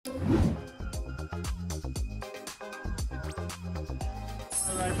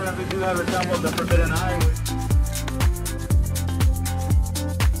My friends, we do have a combo of the Forbidden Eye.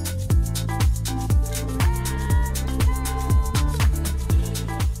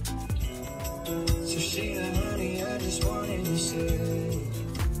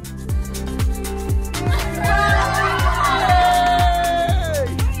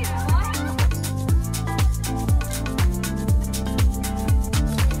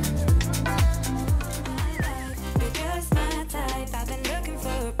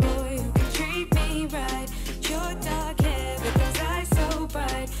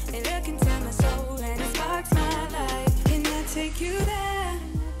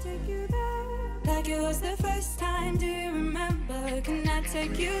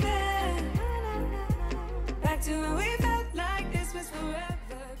 Take you there, back to when we felt like this was forever.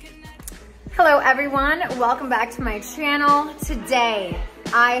 Hello everyone, welcome back to my channel. Today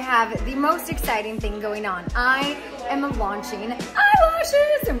I have the most exciting thing going on. I am launching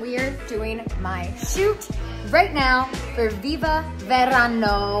eyelashes and we are doing my shoot right now for Viva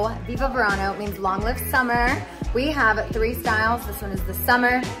Verano. Viva Verano means long live summer. We have 3 styles. This one is the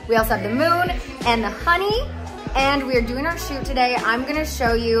summer. We also have the moon and the honey. And we are doing our shoot today. I'm gonna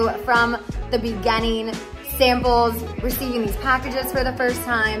show you from the beginning, samples, receiving these packages for the first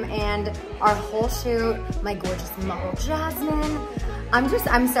time, and our whole shoot, my gorgeous model Jasmine. I'm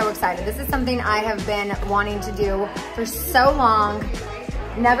so excited. This is something I have been wanting to do for so long,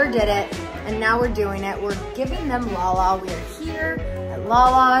 never did it, and now we're doing it. We're giving them Lala. We are here at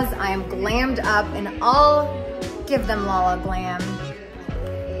Lala's. I am glammed up, and I'll give them Lala glam.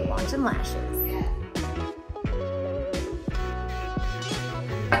 Launching lashes.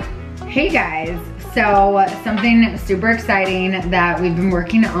 Hey guys, so something super exciting that we've been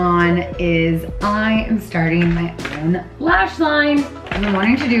working on is I am starting my own lash line. I've been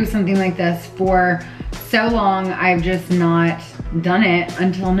wanting to do something like this for so long. I've just not done it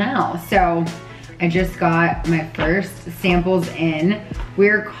until now. So I just got my first samples in.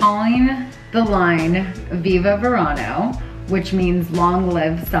 We're calling the line Viva Verano, which means long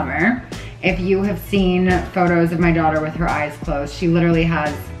live summer. If you have seen photos of my daughter with her eyes closed, she literally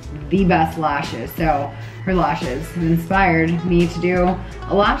has the best lashes. So her lashes have inspired me to do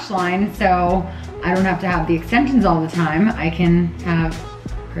a lash line so I don't have to have the extensions all the time. I can have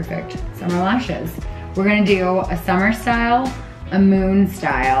perfect summer lashes. We're gonna do a summer style, a moon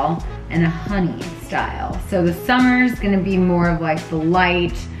style, and a honey style. So the summer is gonna be more of like the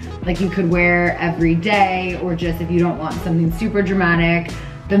light, like you could wear every day, or just if you don't want something super dramatic.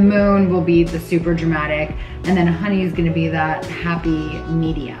 The moon will be the super dramatic, and then honey is gonna be that happy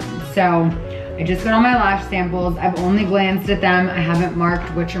medium. So I just got all my lash samples. I've only glanced at them. I haven't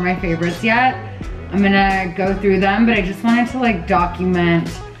marked which are my favorites yet. I'm gonna go through them, but I just wanted to like document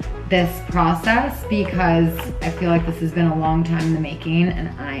this process because I feel like this has been a long time in the making and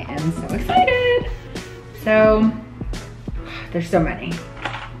I am so excited. So there's so many.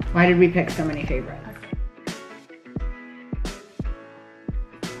 Why did we pick so many favorites?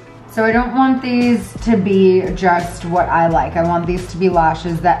 So I don't want these to be just what I like. I want these to be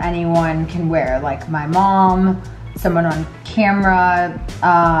lashes that anyone can wear, like my mom, someone on camera,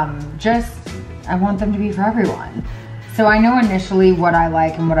 I want them to be for everyone. So I know initially what I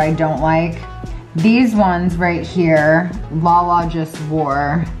like and what I don't like. These ones right here, Lala just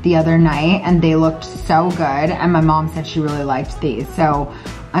wore the other night and they looked so good, and my mom said she really liked these. So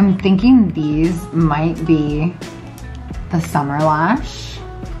I'm thinking these might be the summer lash.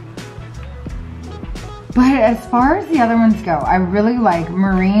 But as far as the other ones go, I really like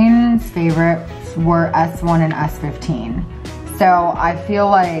Marine's favorites were S1 and S15. So I feel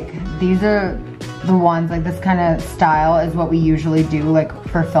like these are the ones, like this kind of style is what we usually do like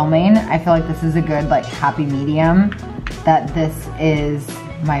for filming. I feel like this is a good like happy medium, that this is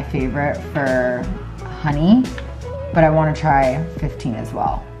my favorite for honey, but I want to try 15 as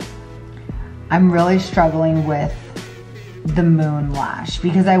well. I'm really struggling with the moon lash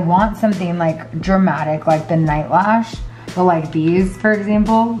because I want something like dramatic like the night lash, but like these for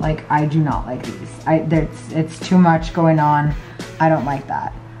example, like I do not like these. It's too much going on. I don't like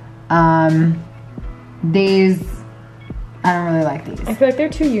that. These, I don't really like these. I feel like they're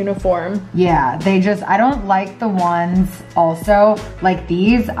too uniform. Yeah, I don't like the ones also like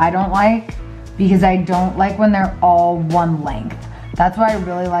these. I don't like because I don't like when they're all one length. That's why I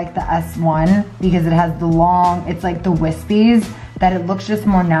really like the S1 because it has the long, it's like the wispies, that it looks just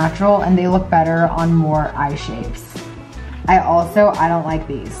more natural and they look better on more eye shapes. I don't like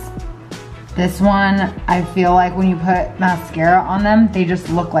these. This one, I feel like when you put mascara on them, they just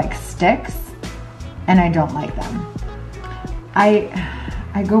look like sticks and I don't like them.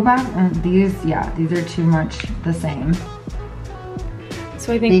 I go back and these, yeah, these are too much the same.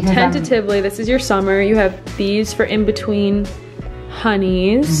 So I think Because tentatively, this is your summer. You have these for in between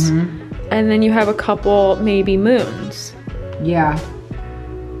honeys. And then you have a couple maybe moons. Yeah.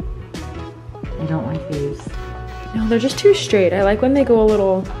 I don't like these. No, they're just too straight. I like when they go a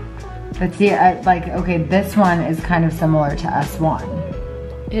little... But see, okay, this one is kind of similar to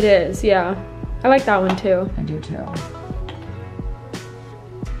S1. It is, yeah. I like that one too. I do too.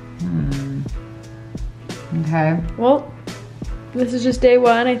 Okay. Well, this is just day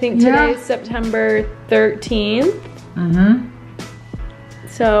one. I think today is September 13th.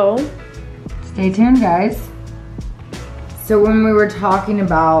 So... stay tuned, guys. So when we were talking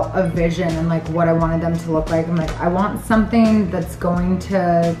about a vision and like what I wanted them to look like, I'm like, I want something that's going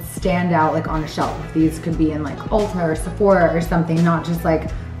to stand out like on a shelf. These could be in like Ulta or Sephora or something, not just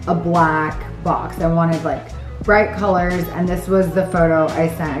like a black box. I wanted like bright colors, and this was the photo I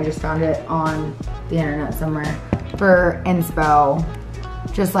sent. I just found it on the internet somewhere for inspo.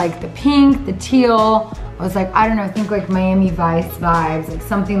 Just like the pink, the teal. I was like, I don't know, I think like Miami Vice vibes, like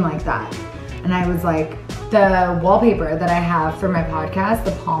something like that. And I was like, the wallpaper that I have for my podcast,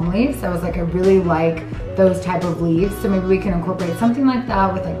 the palm leaves, I was like, I really like those type of leaves. So maybe we can incorporate something like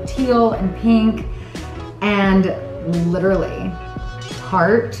that with like teal and pink. And literally,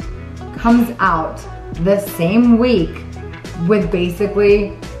 Tarte comes out the same week with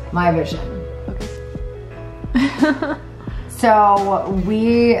basically my vision. So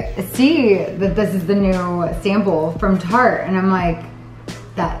we see that this is the new sample from Tarte, and I'm like,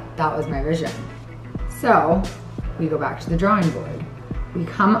 that was my vision. So we go back to the drawing board. We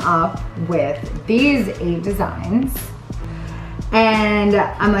come up with these 8 designs, and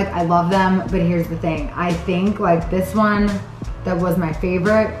I'm like, I love them, but here's the thing. I think like this one that was my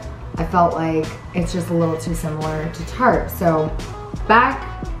favorite, I felt like it's just a little too similar to Tarte. So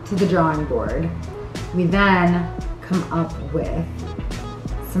back to the drawing board. We then come up with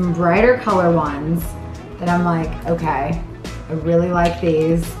some brighter color ones that I'm like, okay, I really like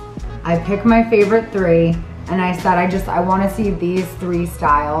these. I picked my favorite 3, and I said I want to see these 3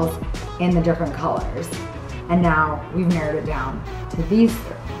 styles in the different colors. And now we've narrowed it down to these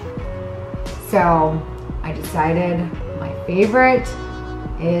 3. So I decided my favorite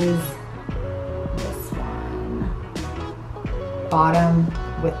is this one. Bottom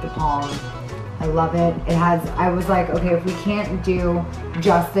with the palm. I love it. It has, I was like, okay, if we can't do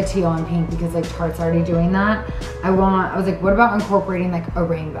just the teal and pink because like Tarte's already doing that, I was like, what about incorporating like a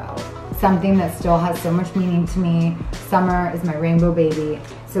rainbow? Something that still has so much meaning to me. Summer is my rainbow baby.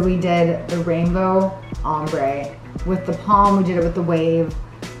 So we did the rainbow ombre. With the palm, we did it with the wave,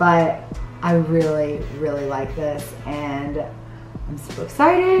 but I really, really like this, and I'm super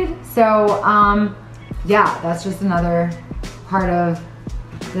excited. So yeah, that's just another part of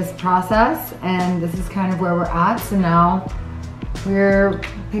this process, and this is kind of where we're at. So now we're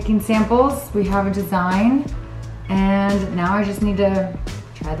picking samples, we have a design, and now I just need to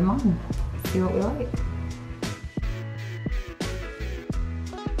try them on, see what we like.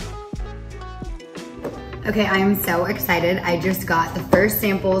 Okay, I am so excited. I just got the first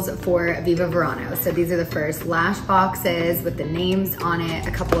samples for Viva Verano. So these are the first lash boxes with the names on it,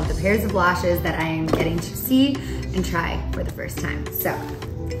 a couple of the pairs of lashes that I am getting to see and try for the first time. So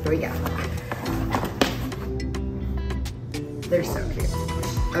here we go. They're so cute.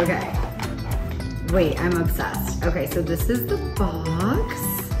 Okay. Wait, I'm obsessed. Okay, so this is the box.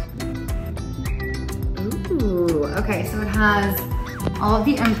 Ooh, okay, so it has all of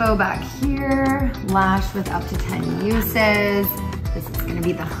the info back here. Lash with up to 10 uses. This is gonna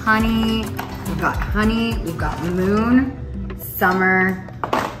be the honey. We've got honey, we've got moon, summer.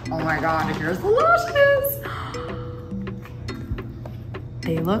 Oh my God, here's the lashes.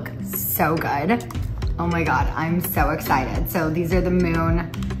 They look so good. Oh my God, I'm so excited. So these are the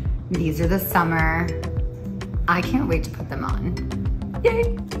moon, these are the summer. I can't wait to put them on.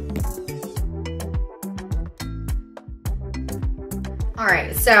 Yay. All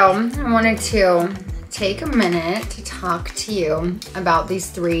right, so I wanted to take a minute to talk to you about these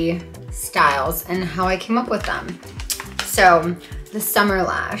 3 styles and how I came up with them. So the summer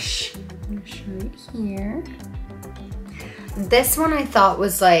lash, I'm gonna show you here. This one I thought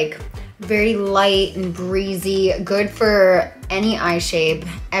was like very light and breezy, good for any eye shape,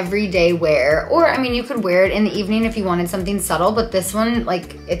 everyday wear, or I mean, you could wear it in the evening if you wanted something subtle, but this one,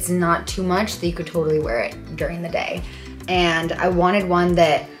 like, it's not too much that you could totally wear it during the day. And I wanted one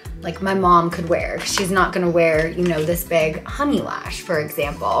that like my mom could wear. She's not gonna wear, you know, this big honey lash, for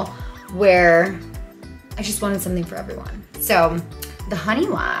example, where I just wanted something for everyone. So the honey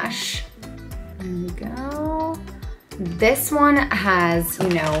lash, there we go. This one has, you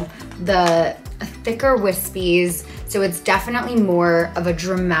know, the thicker wispies, So it's definitely more of a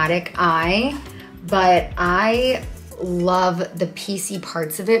dramatic eye, but I love the piecey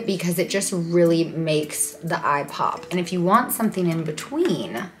parts of it because it just really makes the eye pop. And if you want something in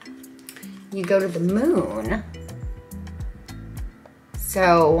between, you go to the moon.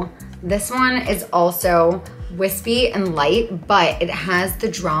 So this one is also wispy and light, but it has the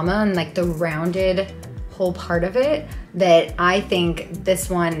drama and like the rounded whole part of it that I think this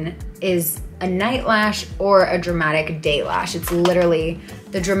one is a night lash or a dramatic day lash. It's literally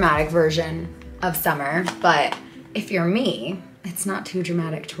the dramatic version of summer, but if you're me, it's not too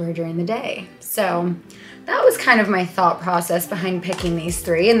dramatic to wear during the day. So that was kind of my thought process behind picking these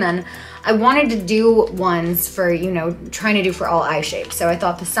three. And then I wanted to do ones for, you know, trying to do for all eye shapes. So I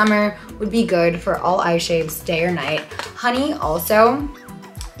thought the summer would be good for all eye shapes, day or night. Honey also,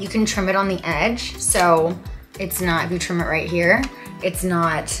 you can trim it on the edge. So it's not, if you trim it right here, it's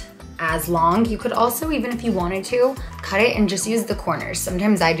not as long. You could also, even if you wanted to, cut it and just use the corners.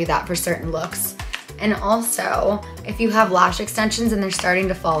 Sometimes I do that for certain looks. And also, if you have lash extensions and they're starting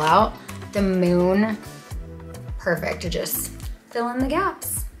to fall out, the moon, perfect to just fill in the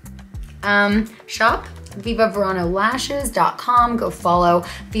gaps. Shop VivaVeranoLashes.com. Go follow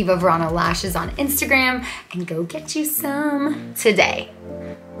Viva Verano Lashes on Instagram and go get you some today.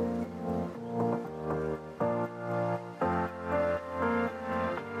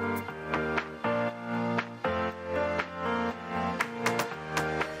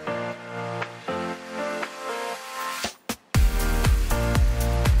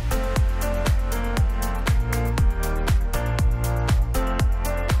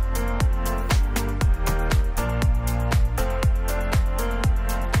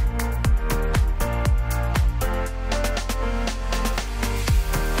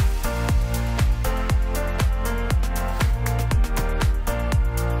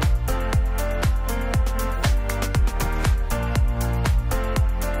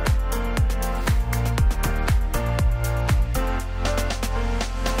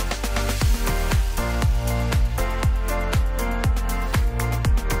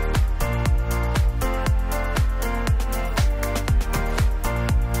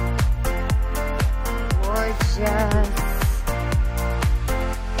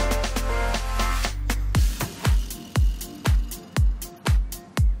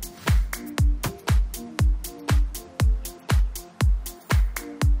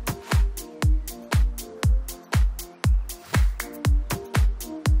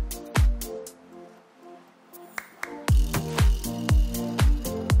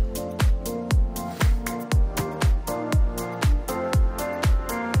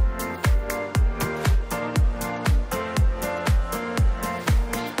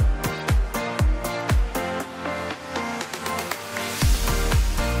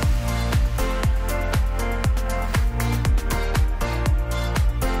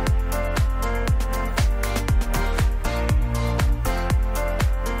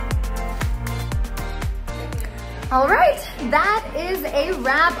 All right, that is a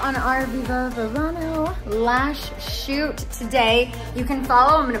wrap on our Viva Verano lash shoot today. You can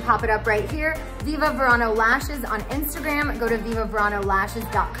follow, I'm gonna pop it up right here, Viva Verano Lashes on Instagram. Go to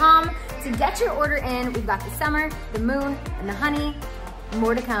VivaVeranoLashes.com to get your order in. We've got the summer, the moon, and the honey.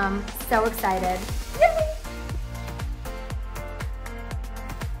 More to come, so excited. Yay!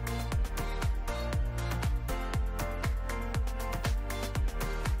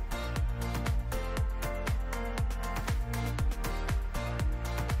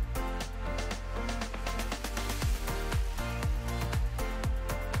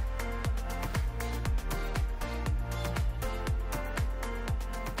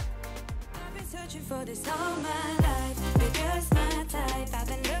 Searching for this all my life, you're just my type. I've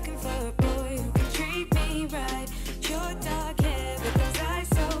been looking for a boy who can treat me right. Your dark hair with those eyes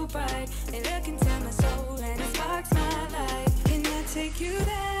so bright, they look into my soul and it sparks my life. Can I take you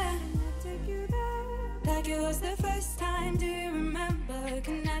there? Like it was the first time, do you remember?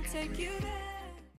 Can I take you there?